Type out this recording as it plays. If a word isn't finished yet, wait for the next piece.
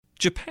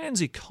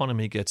Japan's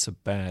economy gets a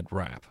bad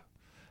rap.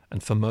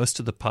 And for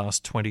most of the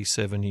past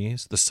 27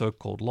 years, the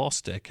so-called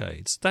lost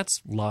decades,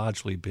 that's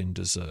largely been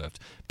deserved.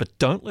 But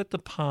don't let the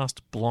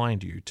past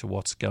blind you to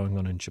what's going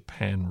on in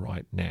Japan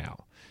right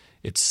now.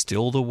 It's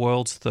still the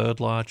world's third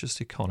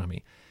largest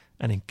economy.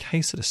 And in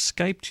case it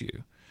escaped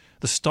you,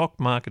 the stock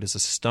market is a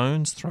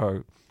stone's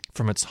throw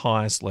from its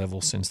highest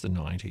level since the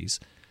 90s.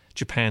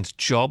 Japan's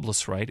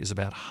jobless rate is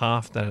about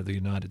half that of the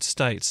United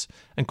States,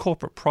 and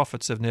corporate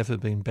profits have never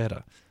been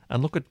better.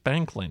 And look at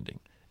bank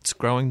lending. It's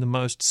growing the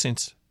most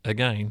since,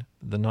 again,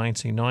 the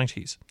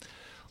 1990s.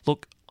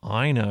 Look,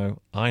 I know,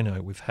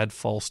 we've had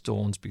false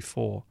dawns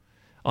before.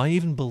 I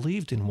even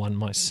believed in one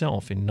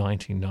myself in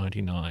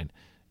 1999,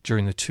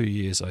 during the 2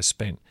 years I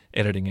spent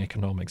editing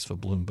economics for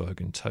Bloomberg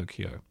in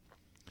Tokyo.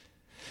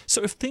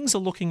 So if things are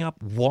looking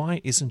up,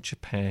 why isn't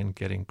Japan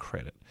getting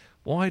credit?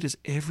 Why does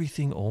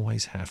everything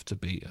always have to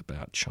be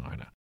about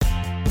China?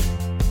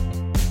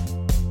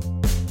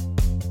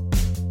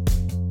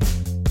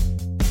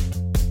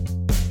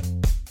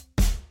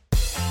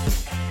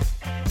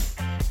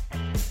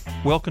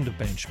 Welcome to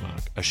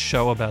Benchmark, a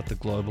show about the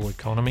global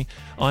economy.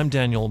 I'm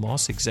Daniel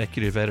Moss,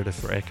 Executive Editor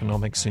for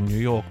Economics in New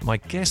York. My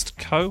guest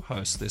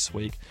co-host this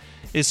week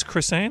is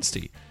Chris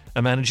Anstey,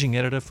 a Managing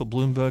Editor for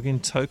Bloomberg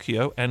in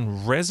Tokyo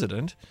and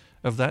resident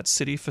of that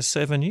city for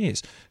 7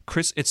 years.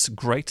 Chris, it's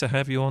great to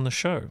have you on the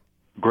show.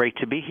 Great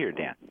to be here,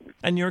 Dan.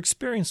 And your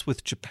experience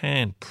with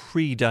Japan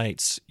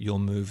predates your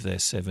move there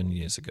 7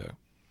 years ago.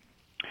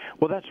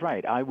 Well, that's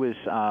right. I was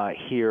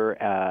here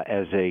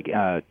as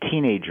a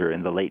teenager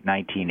in the late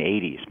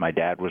 1980s. My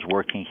dad was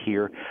working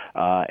here,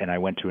 and I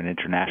went to an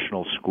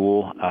international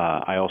school.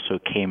 I also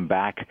came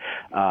back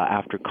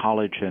after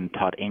college and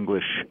taught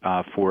English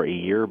for a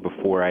year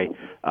before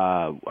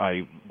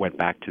I went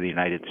back to the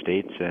United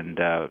States and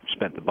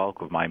spent the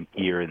bulk of my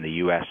year in the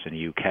U.S. and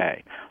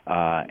U.K.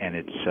 And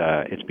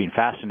it's been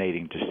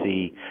fascinating to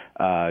see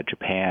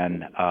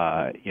Japan,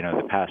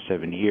 the past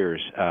 7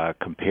 years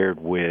compared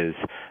with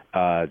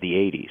the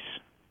 80s.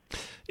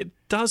 It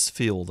does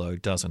feel, though,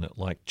 doesn't it,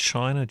 like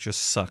China just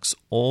sucks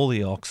all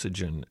the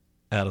oxygen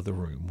out of the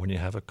room when you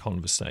have a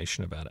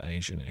conversation about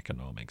Asian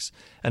economics.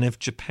 And if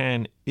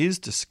Japan is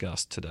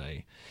discussed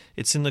today,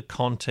 it's in the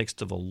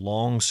context of a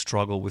long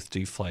struggle with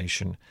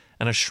deflation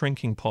and a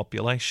shrinking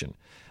population.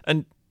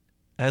 And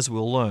as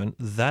we'll learn,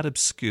 that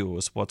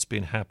obscures what's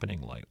been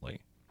happening lately.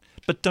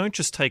 But don't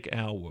just take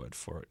our word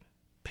for it.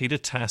 Peter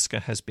Tasker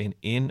has been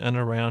in and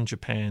around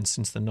Japan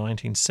since the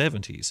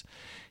 1970s.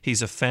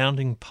 He's a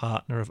founding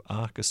partner of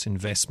Arcus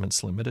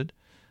Investments Limited,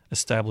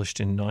 established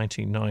in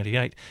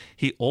 1998.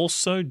 He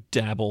also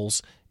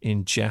dabbles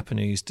in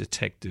Japanese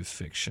detective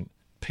fiction.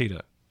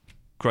 Peter,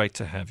 great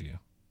to have you.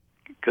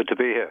 Good to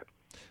be here.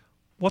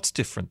 What's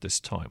different this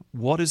time?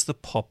 What is the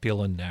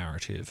popular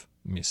narrative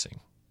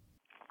missing?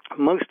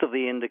 Most of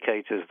the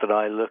indicators that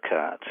I look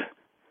at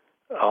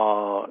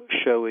are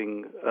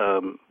showing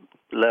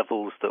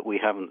levels that we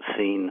haven't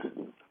seen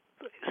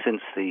since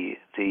the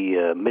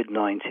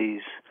mid-90s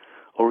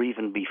or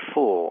even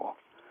before.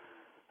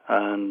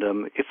 And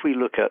if we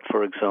look at,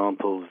 for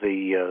example,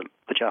 the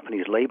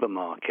Japanese labor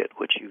market,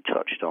 which you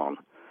touched on,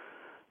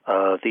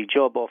 the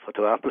job offer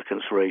to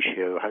applicants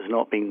ratio has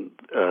not been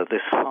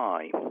this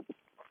high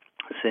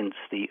since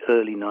the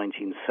early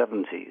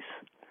 1970s.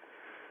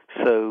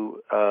 So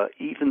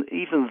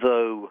even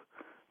though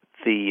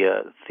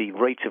the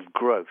rate of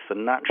growth, the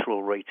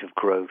natural rate of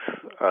growth,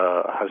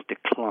 has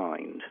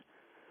declined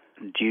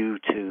due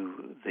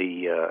to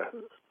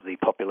the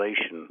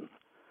population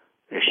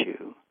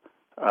issue.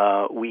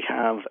 We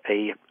have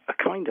a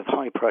kind of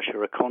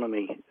high-pressure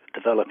economy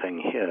developing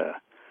here,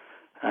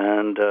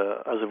 and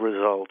as a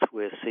result,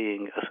 we're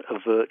seeing a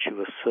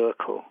virtuous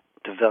circle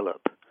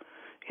develop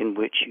in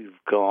which you've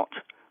got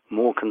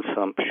more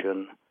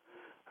consumption,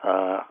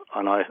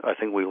 and I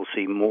think we will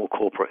see more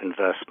corporate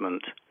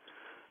investment,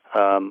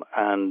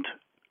 and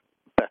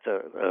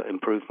better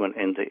improvement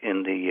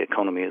in the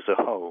economy as a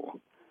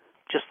whole.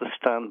 Just the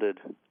standard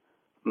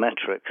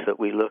metrics that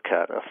we look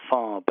at are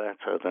far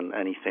better than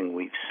anything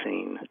we've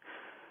seen.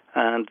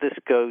 And this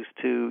goes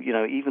to,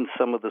 even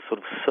some of the sort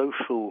of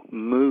social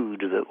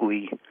mood that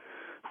we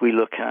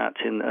look at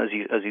in, as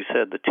you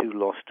said, the two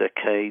lost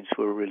decades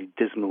were a really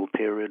dismal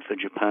period for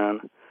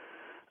Japan.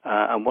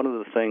 And one of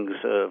the things,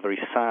 a very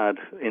sad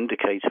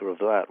indicator of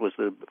that, was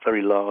the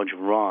very large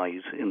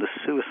rise in the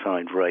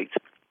suicide rate,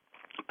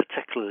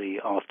 particularly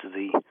after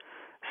the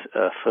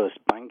first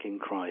banking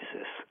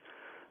crisis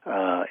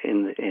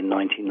in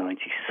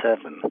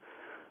 1997.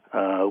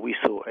 We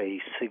saw a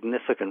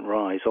significant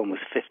rise,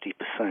 almost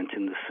 50%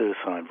 in the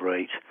suicide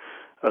rate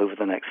over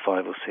the next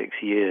 5 or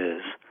 6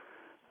 years.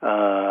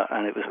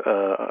 And it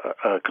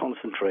was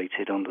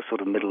concentrated on the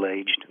sort of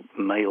middle-aged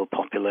male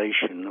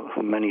population,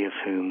 many of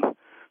whom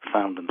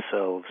found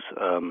themselves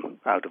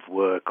out of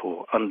work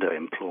or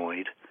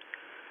underemployed.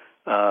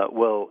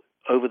 Well,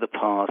 over the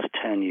past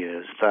 10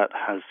 years, that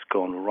has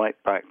gone right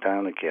back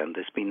down again.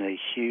 There's been a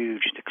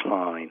huge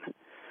decline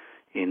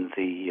in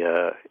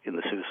the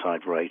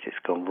suicide rate. It's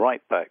gone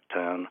right back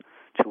down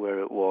to where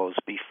it was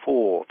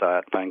before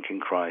that banking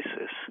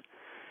crisis.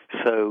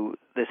 So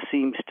there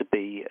seems to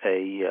be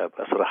a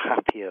sort of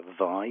happier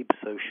vibe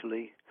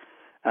socially,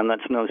 and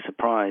that's no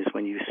surprise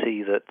when you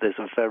see that there's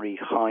a very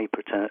high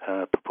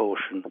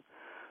proportion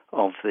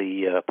of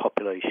the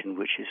population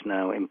which is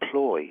now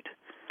employed.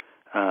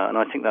 And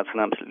I think that's an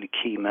absolutely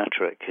key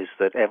metric, is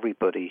that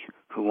everybody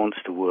who wants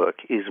to work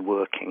is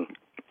working.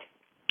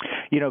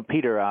 You know,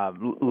 Peter,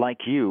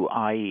 like you,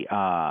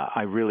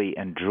 I really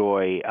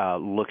enjoy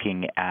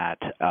looking at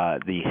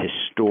the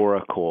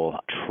historical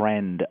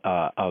trend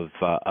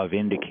of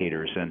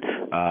indicators. And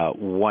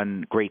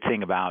one great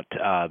thing about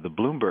the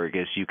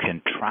Bloomberg is you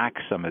can track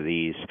some of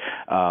these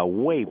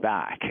way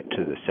back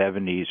to the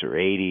 70s or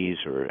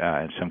 80s, or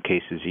in some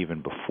cases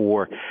even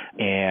before.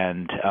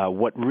 And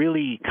what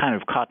really kind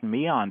of caught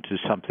me on to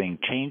something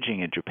changing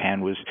in Japan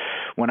was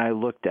when I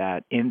looked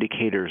at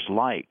indicators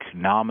like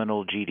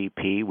nominal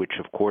GDP, which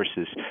of course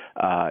is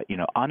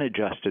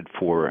unadjusted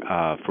for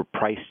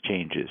price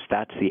changes.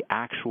 That's the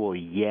actual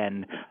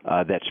yen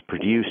that's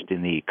produced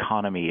in the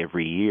economy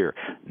every year.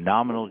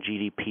 Nominal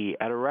GDP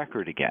at a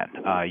record again.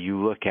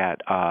 You look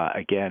at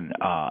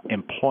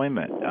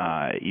employment.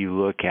 You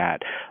look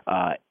at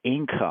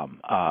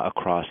income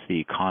across the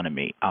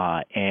economy,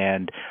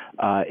 and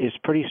it's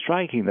pretty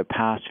striking. The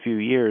past few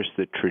years,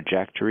 the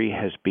trajectory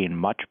has been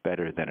much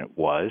better than it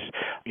was.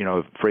 You know,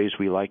 a phrase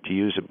we like to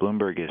use at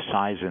Bloomberg is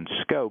size and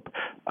scope.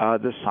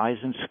 The size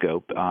and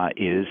scope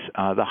is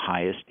the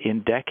highest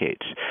in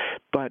decades.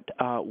 But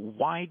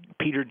why,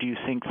 Peter, do you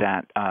think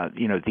that,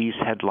 these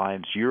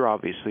headlines, you're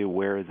obviously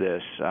aware of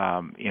this,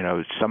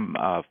 some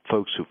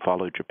folks who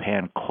follow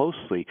Japan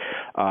closely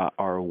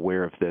are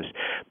aware of this,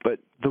 but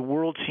the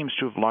world seems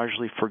to have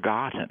largely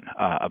forgotten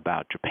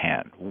about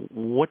Japan.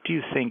 What do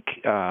you think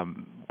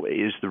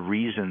is the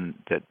reason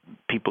that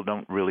people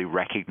don't really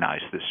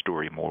recognize this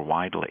story more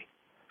widely?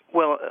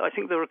 Well, I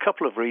think there are a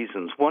couple of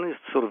reasons. One is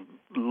sort of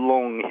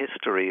long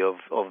history of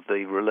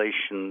the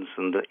relations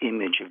and the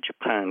image of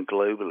Japan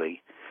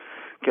globally,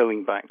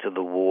 going back to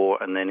the war,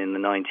 and then in the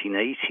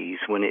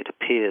 1980s when it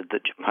appeared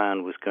that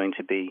Japan was going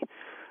to be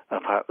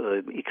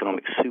the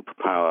economic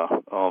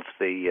superpower of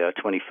the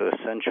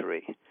 21st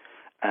century.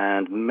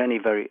 And many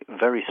very,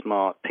 very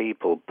smart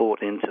people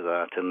bought into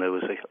that, and there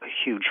was a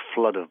huge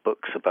flood of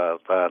books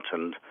about that,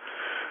 and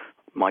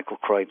Michael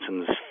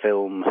Crichton's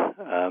film,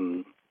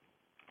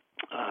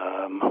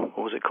 what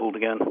was it called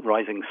again?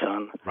 Rising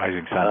Sun.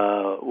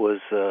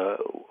 Was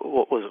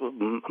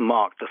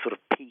marked the sort of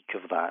peak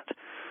of that.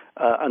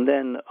 And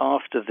then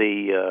after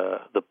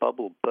the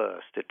bubble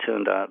burst, it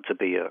turned out to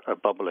be a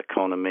bubble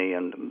economy,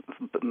 and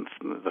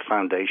the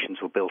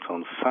foundations were built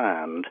on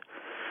sand.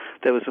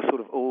 There was a sort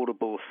of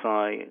audible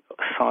sigh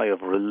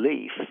of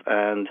relief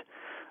and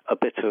a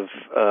bit of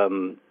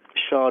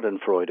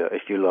schadenfreude,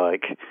 if you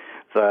like,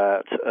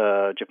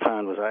 that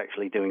Japan was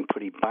actually doing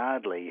pretty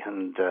badly,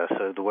 and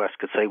so the West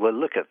could say, well,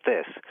 look at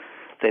this.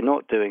 They're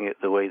not doing it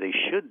the way they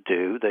should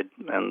do,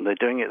 and they're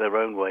doing it their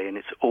own way, and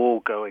it's all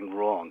going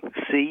wrong.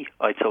 See,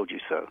 I told you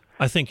so.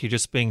 I think you're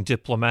just being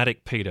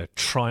diplomatic, Peter.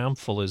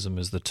 Triumphalism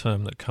is the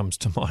term that comes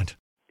to mind.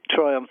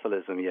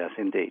 Triumphalism, yes,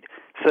 indeed.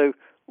 So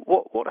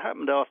what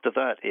happened after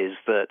that is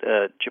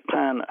that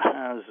Japan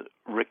has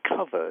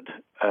recovered,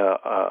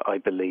 I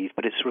believe,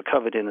 but it's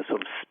recovered in a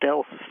sort of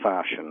stealth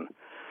fashion.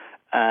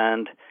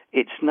 And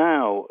it's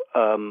now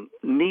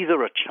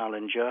neither a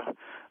challenger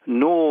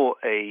nor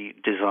a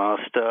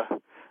disaster.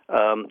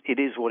 It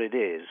is what it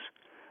is.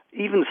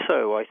 Even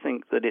so, I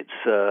think that it's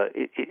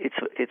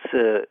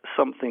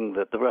something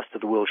that the rest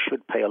of the world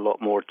should pay a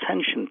lot more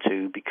attention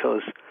to,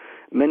 because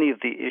many of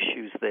the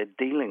issues they're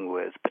dealing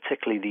with,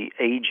 particularly the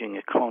aging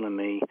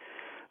economy,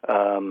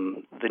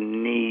 the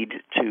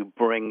need to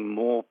bring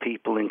more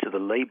people into the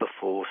labor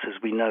force.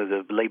 As we know,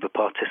 the labor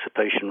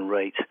participation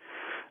rate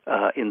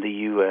in the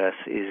U.S.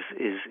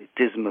 is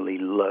dismally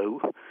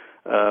low,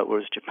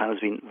 whereas Japan has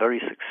been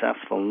very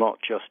successful, not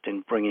just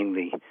in bringing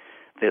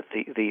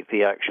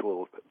the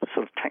actual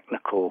sort of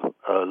technical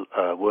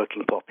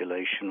working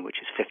population, which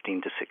is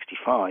 15 to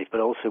 65, but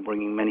also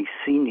bringing many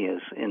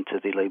seniors into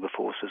the labor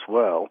force as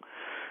well.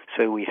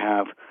 So we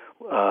have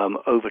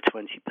over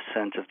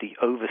 20% of the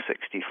over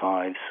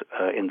 65s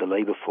in the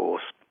labor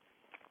force.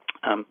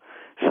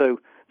 So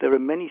there are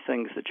many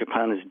things that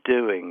Japan is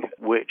doing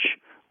which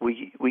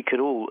we could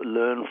all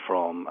learn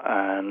from,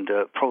 and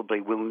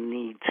probably will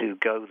need to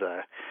go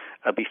there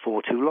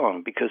before too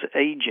long, because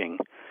aging,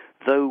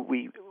 though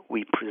we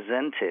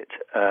present it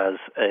as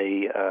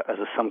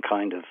some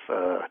kind of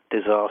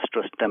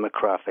disastrous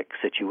demographic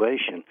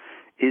situation,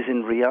 is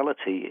in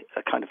reality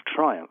a kind of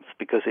triumph,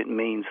 because it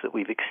means that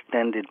we've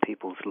extended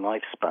people's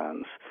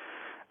lifespans,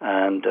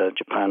 and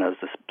Japan has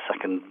the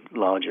second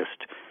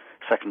longest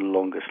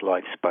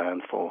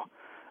lifespan for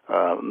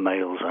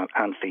males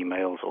and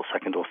females, or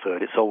second or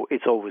third.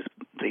 It's always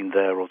been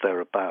there or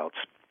thereabouts.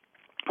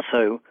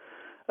 So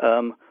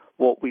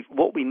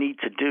what we need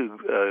to do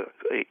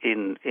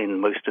in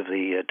most of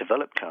the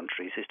developed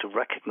countries is to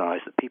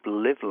recognize that people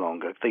live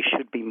longer. They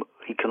should be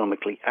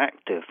economically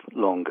active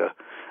longer,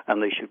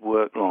 and they should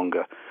work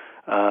longer.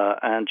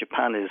 and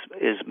Japan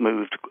is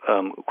moved,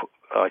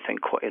 I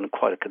think, in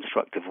quite a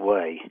constructive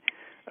way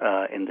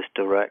in this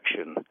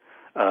direction.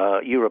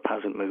 Europe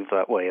hasn't moved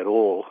that way at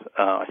all.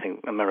 I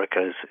think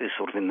America is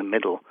sort of in the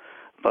middle,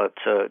 but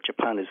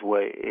Japan is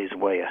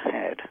way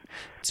ahead.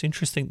 It's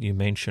interesting that you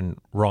mention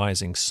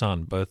Rising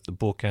Sun. Both the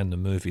book and the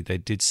movie, they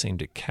did seem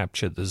to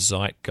capture the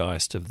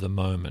zeitgeist of the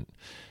moment,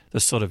 the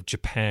sort of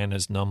Japan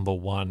as number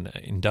one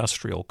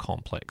industrial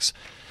complex.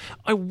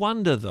 I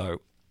wonder,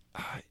 though,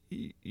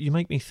 you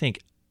make me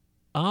think,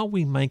 are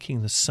we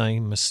making the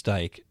same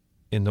mistake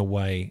in the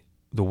way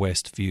the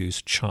West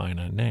views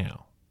China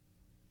now?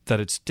 That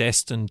it's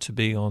destined to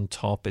be on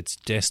top, it's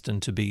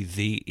destined to be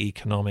the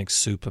economic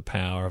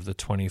superpower of the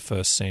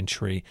 21st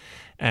century,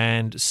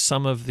 and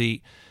some of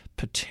the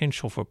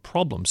potential for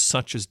problems,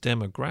 such as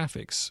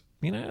demographics,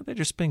 they're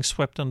just being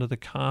swept under the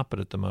carpet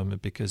at the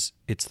moment because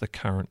it's the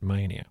current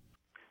mania.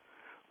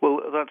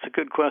 Well, that's a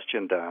good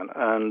question, Dan.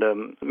 And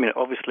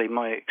obviously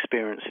my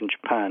experience in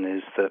Japan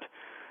is that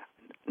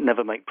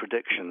never make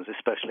predictions,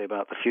 especially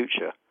about the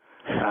future.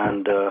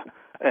 And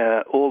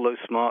all those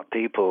smart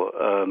people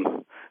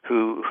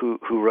who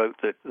wrote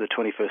that the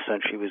 21st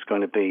century was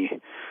going to be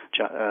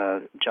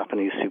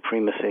Japanese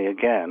supremacy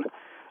again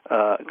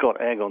got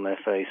egg on their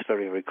face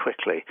very, very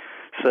quickly.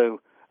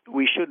 So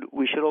we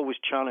should always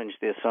challenge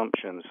the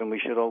assumptions, and we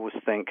should always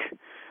think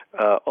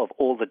of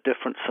all the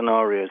different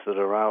scenarios that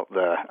are out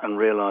there, and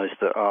realize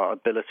that our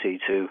ability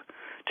to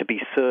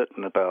be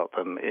certain about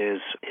them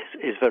is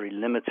very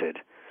limited.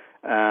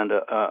 And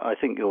I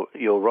think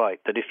you're right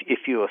that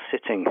if you are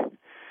sitting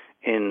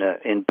in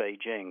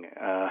Beijing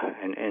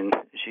in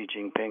Xi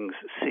Jinping's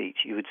seat,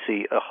 you would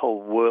see a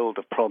whole world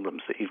of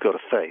problems that you've got to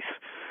face,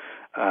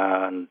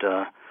 and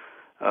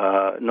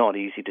not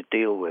easy to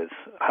deal with.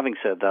 Having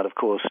said that, of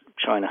course,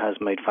 China has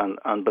made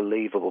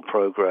unbelievable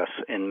progress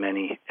in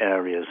many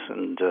areas,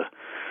 and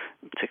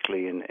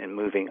particularly in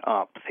moving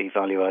up the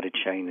value-added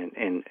chain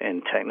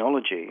in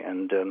technology.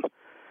 And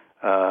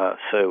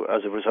so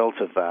as a result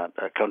of that,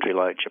 a country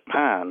like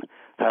Japan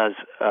has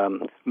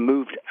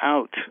moved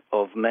out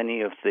of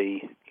many of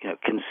the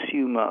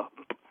consumer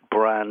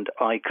brand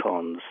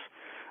icons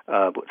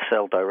that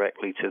sell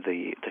directly to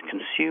the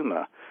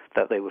consumer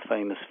that they were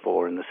famous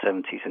for in the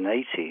 70s and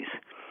 80s.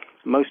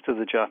 Most of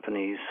the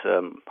Japanese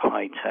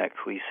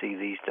high-tech we see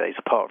these days,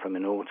 apart from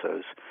in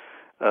autos,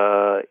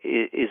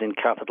 is in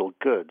capital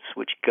goods,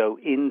 which go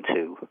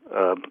into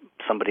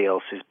somebody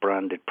else's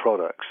branded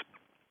products.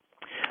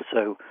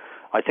 So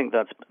I think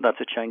that's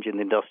a change in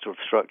the industrial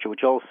structure,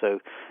 which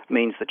also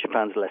means that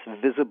Japan's less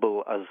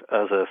visible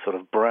as a sort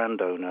of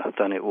brand owner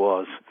than it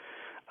was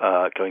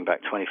going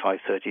back 25,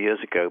 30 years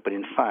ago. But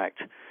in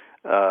fact,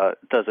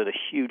 does a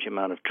huge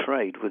amount of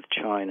trade with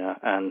China,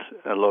 and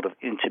a lot of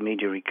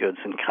intermediary goods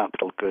and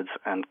capital goods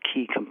and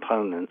key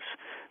components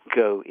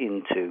go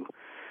into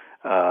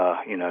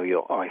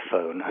your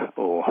iPhone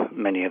or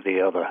many of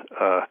the other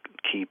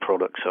key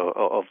products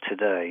of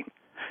today.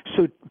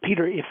 So,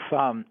 Peter, if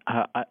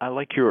I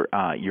like your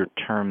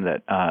term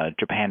that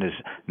Japan is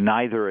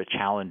neither a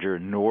challenger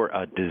nor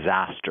a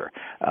disaster.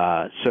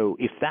 So,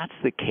 if that's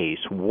the case,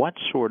 what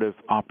sort of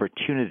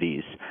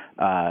opportunities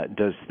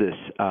does this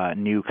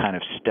new kind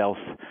of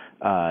stealth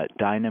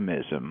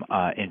dynamism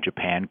in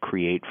Japan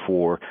create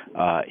for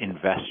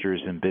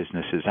investors and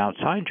businesses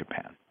outside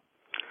Japan?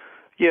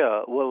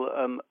 Yeah, well,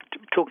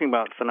 talking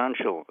about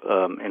financial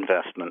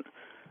investment.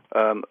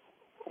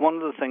 One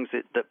of the things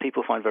that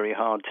people find very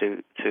hard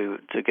to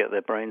get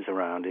their brains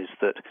around is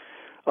that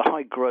a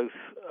high-growth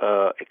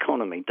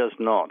economy does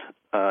not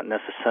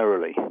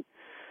necessarily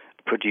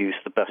produce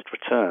the best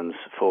returns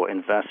for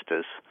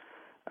investors.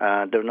 There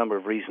are a number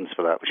of reasons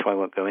for that, which I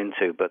won't go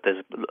into, but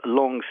there's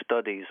long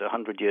studies,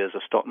 100 years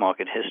of stock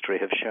market history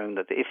have shown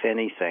that, if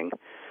anything,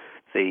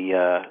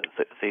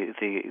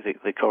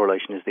 the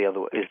correlation is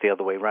the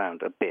other way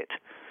around a bit.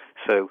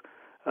 So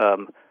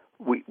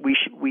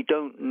we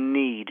don't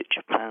need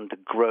Japan to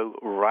grow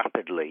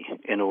rapidly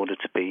in order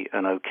to be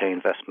an okay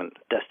investment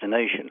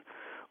destination.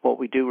 What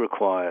we do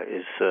require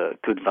is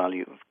good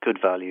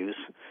values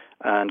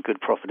and good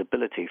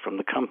profitability from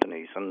the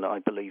companies, and I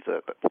believe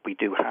that we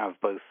do have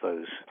both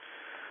those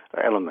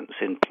elements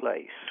in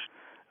place.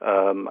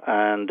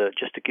 And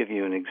just to give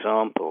you an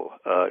example,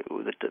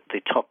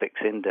 the Topics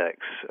Index,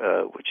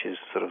 which is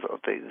sort of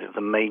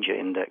the major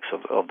index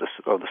of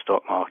the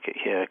stock market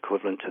here,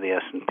 equivalent to the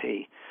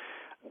S&P,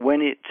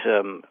 when it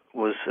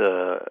was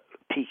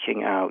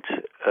peaking out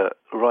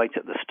right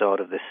at the start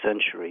of this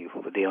century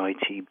with the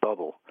IT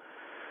bubble,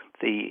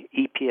 the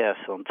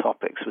EPS on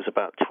Topics was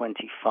about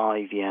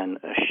 25 yen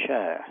a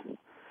share.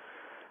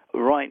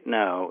 Right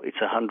now, it's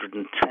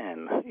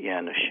 110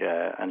 yen a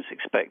share, and it's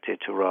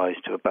expected to rise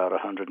to about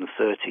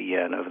 130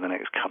 yen over the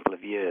next couple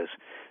of years.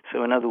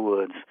 So in other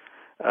words,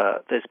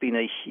 there's been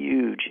a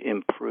huge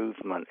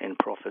improvement in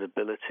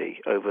profitability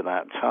over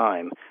that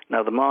time.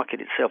 Now, the market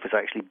itself is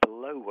actually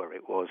below where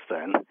it was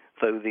then,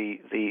 though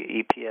the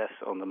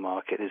EPS on the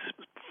market is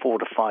 4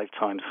 to 5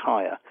 times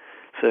higher.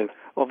 So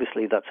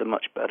obviously that's a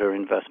much better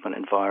investment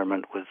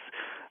environment with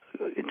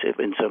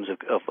in terms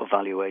of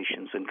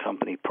valuations and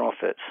company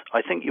profits.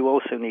 I think you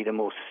also need a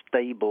more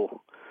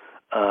stable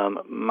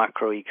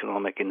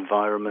macroeconomic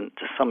environment.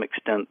 To some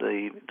extent,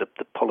 the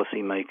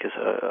policymakers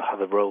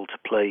have a role to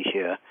play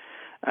here,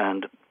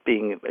 and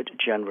being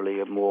generally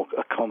a more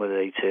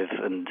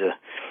accommodative and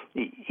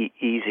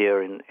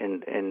easier in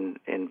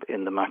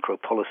the macro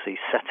policy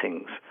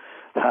settings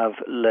have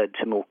led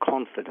to more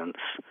confidence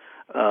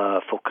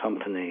for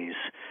companies.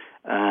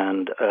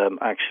 And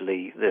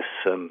actually, this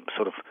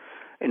sort of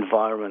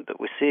environment that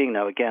we're seeing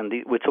now, again,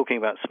 we're talking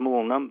about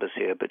small numbers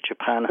here, but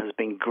Japan has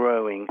been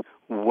growing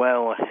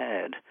well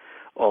ahead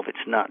of its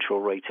natural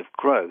rate of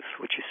growth,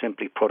 which is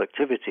simply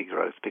productivity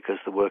growth because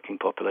the working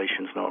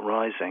population is not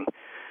rising,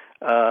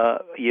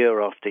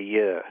 year after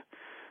year.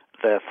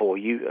 Therefore,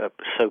 you are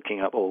soaking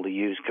up all the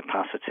used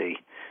capacity.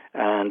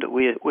 And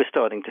we're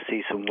starting to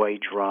see some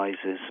wage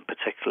rises,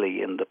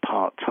 particularly in the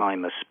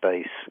part-timer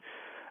space.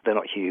 They're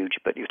not huge,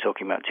 but you're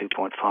talking about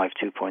 2.5%,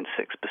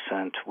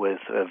 2.6% with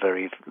a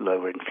very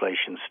low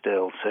inflation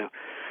still. So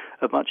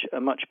a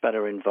much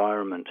better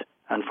environment.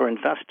 And for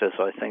investors,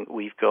 I think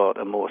we've got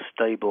a more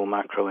stable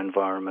macro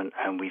environment,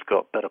 and we've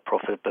got better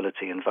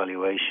profitability and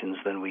valuations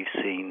than we've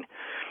seen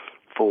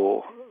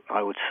for,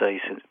 I would say,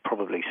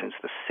 probably since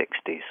the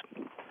 60s.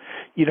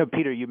 You know,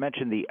 Peter, you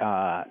mentioned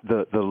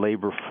the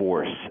labor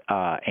force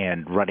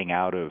and running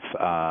out of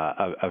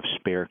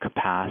spare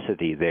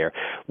capacity there.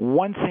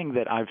 One thing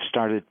that I've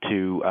started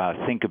to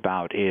think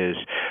about is,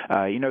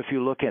 if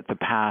you look at the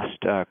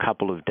past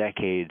couple of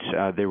decades,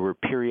 there were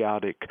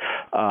periodic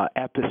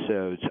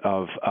episodes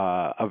of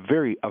a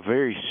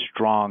very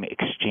strong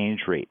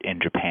exchange rate in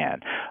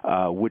Japan,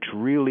 which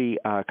really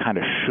kind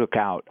of shook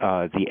out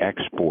the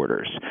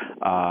exporters.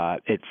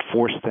 It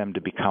forced them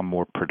to become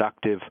more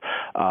productive.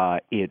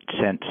 It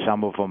sent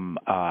some of them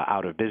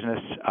out of business.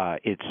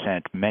 It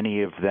sent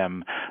many of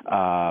them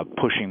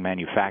pushing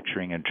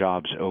manufacturing and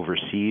jobs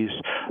overseas.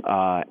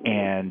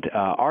 And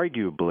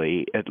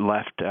arguably, it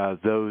left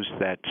those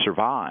that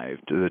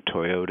survived, the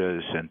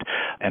Toyotas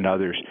and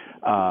others,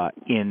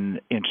 in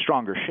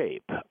stronger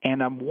shape.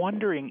 And I'm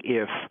wondering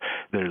if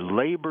the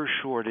labor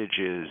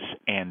shortages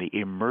and the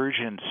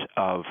emergence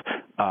of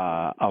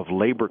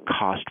labor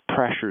cost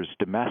pressures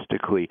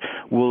domestically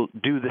will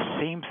do the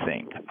same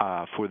thing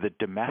for the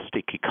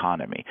domestic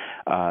economy,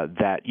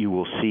 that you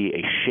will see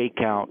a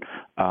shakeout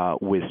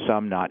with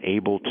some not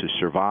able to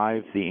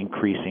survive the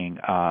increasing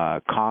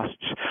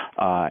costs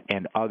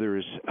and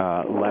others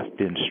left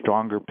in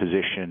stronger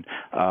position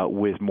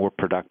with more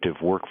productive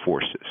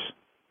workforces.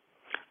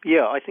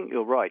 Yeah, I think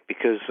you're right,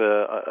 because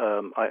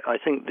I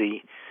think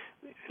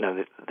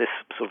this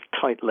sort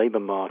of tight labor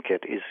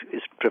market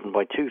is driven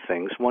by two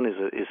things. One is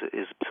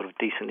sort of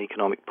decent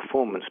economic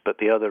performance, but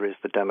the other is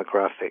the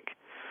demographic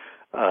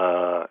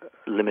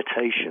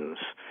limitations.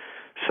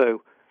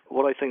 So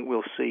what I think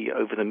we'll see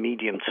over the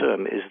medium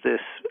term is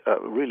this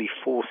really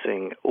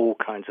forcing all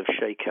kinds of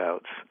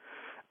shakeouts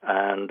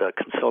and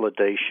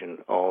consolidation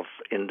of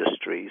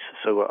industries.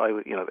 So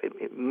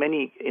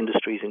many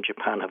industries in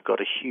Japan have got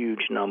a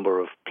huge number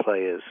of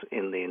players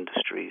in the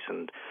industries,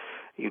 and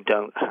you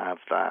don't have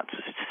that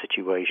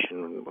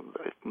situation.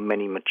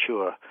 Many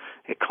mature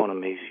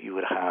economies, you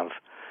would have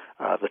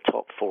the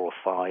top 4 or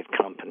 5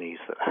 companies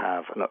that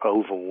have an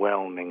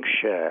overwhelming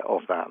share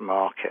of that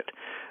market.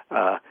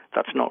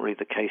 That's not really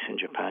the case in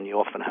Japan. You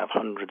often have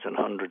hundreds and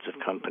hundreds of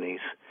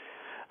companies.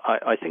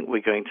 I think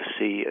we're going to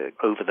see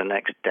over the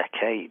next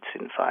decades,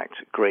 in fact,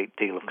 a great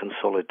deal of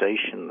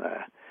consolidation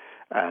there,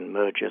 and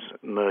mergers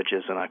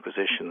and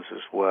acquisitions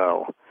as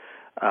well.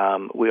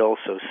 We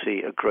also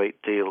see a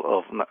great deal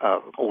of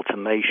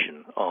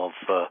automation of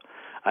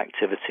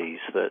activities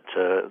that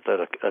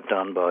are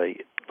done by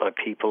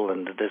people,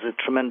 and there's a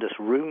tremendous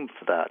room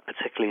for that,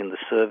 particularly in the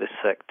service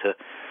sector.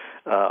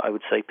 I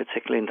would say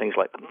particularly in things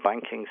like the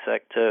banking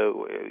sector.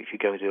 If you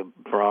go to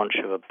a branch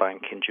of a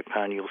bank in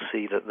Japan, you'll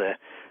see that they're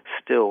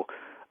still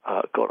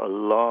got a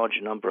large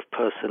number of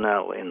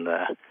personnel in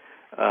there,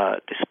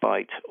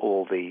 despite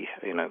all the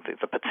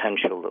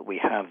potential that we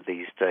have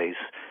these days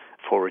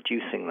for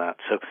reducing that.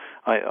 So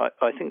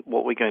I think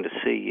what we're going to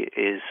see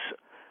is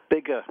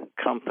bigger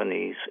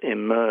companies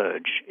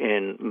emerge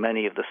in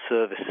many of the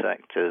service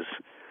sectors,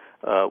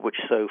 which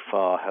so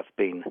far have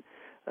been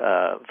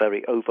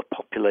very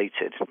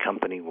overpopulated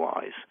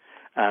company-wise,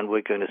 and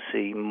we're going to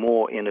see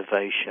more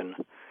innovation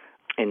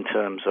in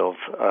terms of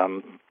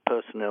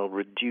personnel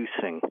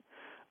reducing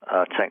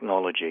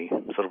technology,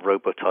 sort of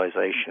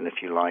robotization,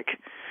 if you like.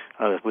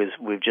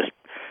 We've just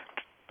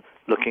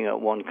looking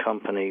at one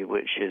company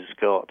which has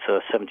got a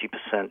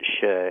 70%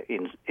 share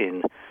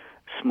in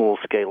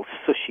small-scale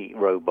sushi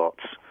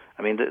robots.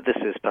 I mean, this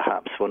is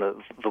perhaps one of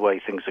the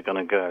way things are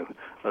going to go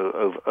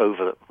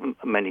over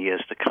many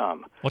years to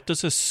come. What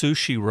does a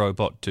sushi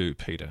robot do,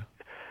 Peter?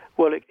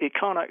 Well, it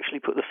can't actually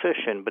put the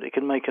fish in, but it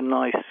can make a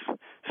nice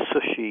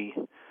sushi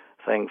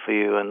thing for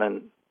you, and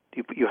then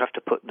you have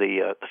to put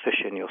the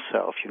fish in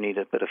yourself. You need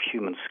a bit of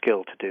human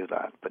skill to do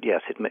that. But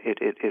yes,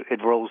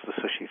 it rolls the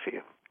sushi for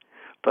you.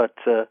 But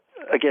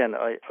again,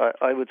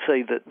 I would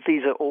say that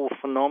these are all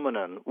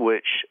phenomenon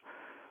which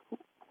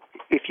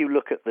if you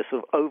look at the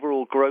sort of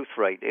overall growth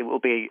rate, it will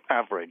be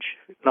average.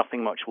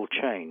 Nothing much will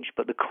change,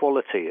 but the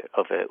quality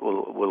of it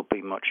will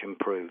be much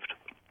improved.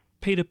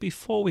 Peter,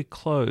 before we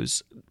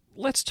close,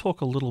 let's talk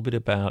a little bit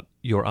about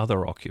your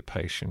other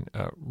occupation,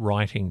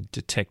 writing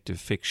detective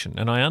fiction.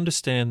 And I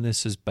understand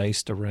this is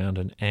based around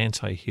an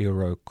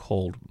anti-hero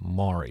called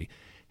Mori.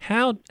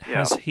 How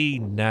has he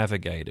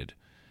navigated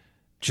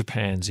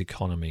Japan's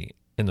economy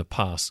in the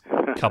past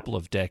couple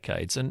of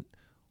decades? And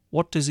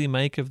what does he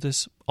make of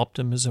this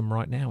optimism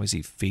right now? Is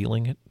he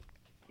feeling it?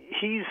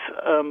 He's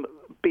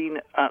been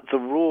at the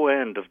raw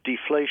end of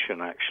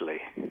deflation,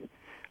 actually.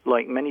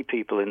 Like many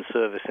people in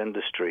service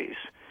industries,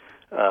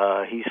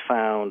 he's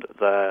found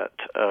that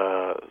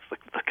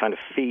the kind of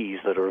fees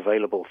that are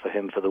available for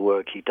him for the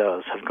work he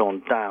does have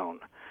gone down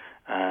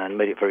and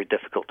made it very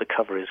difficult to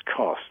cover his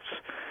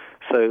costs.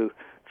 So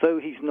though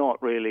he's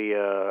not really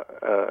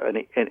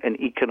an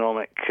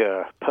economic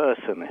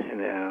person,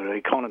 an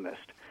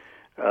economist,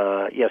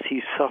 yes,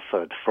 he's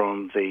suffered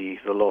from the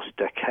lost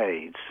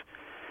decades.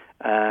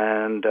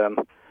 And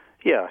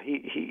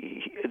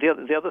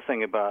the other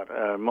thing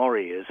about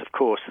Mori is, of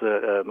course,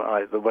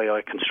 the way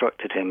I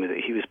constructed him, that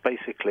he was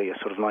basically a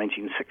sort of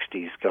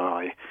 1960s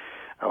guy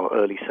or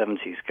early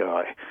 70s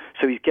guy.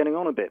 So he's getting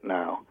on a bit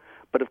now.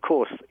 But of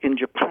course, in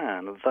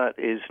Japan, that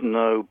is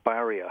no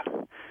barrier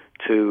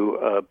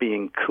to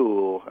being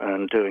cool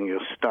and doing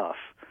your stuff.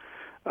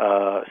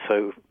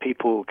 So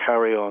people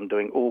carry on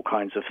doing all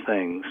kinds of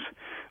things,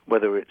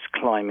 whether it's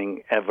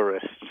climbing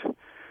Everest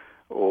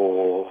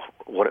or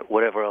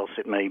whatever else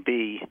it may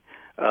be,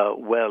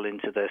 well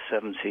into their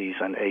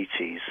 70s and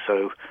 80s.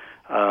 So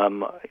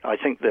I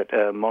think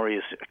that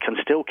Mori can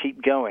still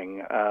keep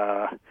going,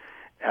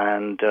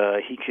 and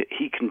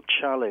he can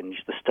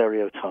challenge the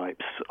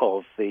stereotypes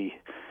of the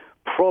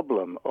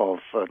problem of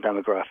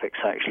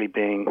demographics actually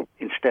being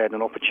instead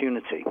an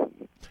opportunity.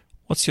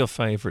 What's your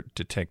favorite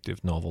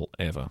detective novel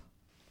ever?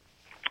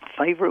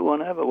 Favorite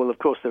one ever? Well, of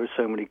course, there are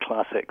so many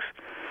classics.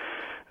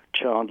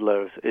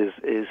 Chandler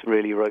is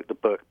really wrote the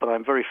book, but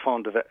I'm very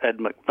fond of Ed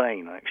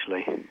McBain,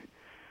 actually.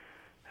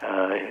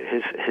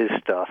 His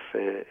stuff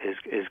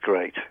is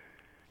great.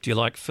 Do you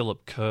like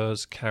Philip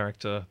Kerr's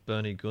character,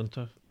 Bernie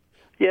Gunther?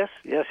 Yes,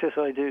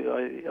 I do.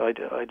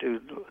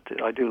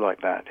 I do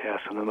like that. Yes,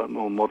 and the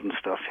more modern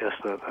stuff. Yes,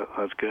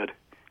 that's good.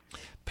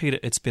 Peter,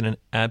 it's been an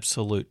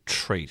absolute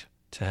treat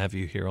to have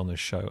you here on the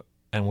show,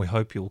 and we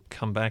hope you'll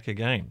come back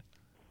again.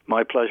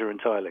 My pleasure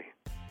entirely.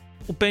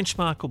 Well,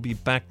 Benchmark will be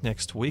back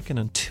next week, and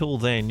until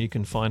then, you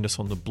can find us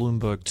on the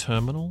Bloomberg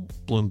Terminal,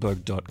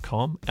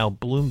 Bloomberg.com, our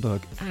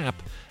Bloomberg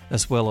app,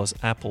 as well as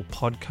Apple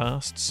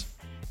Podcasts,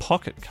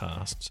 Pocket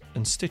Casts,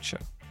 and Stitcher.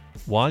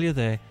 While you're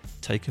there,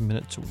 take a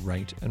minute to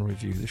rate and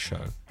review the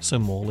show so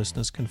more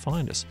listeners can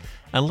find us.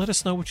 And let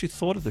us know what you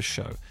thought of the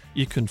show.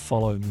 You can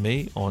follow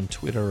me on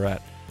Twitter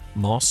at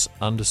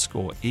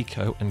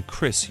Moss_eco, and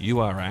Chris, you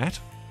are at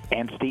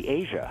Anstey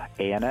Asia,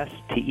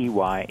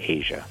 ANSTEY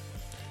Asia.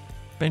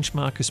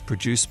 Benchmark is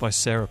produced by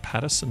Sarah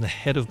Patterson. The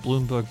head of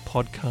Bloomberg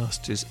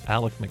Podcast is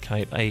Alec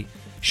McCabe, a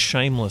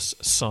shameless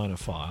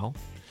sinophile.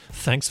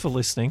 Thanks for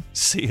listening.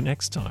 See you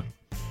next time.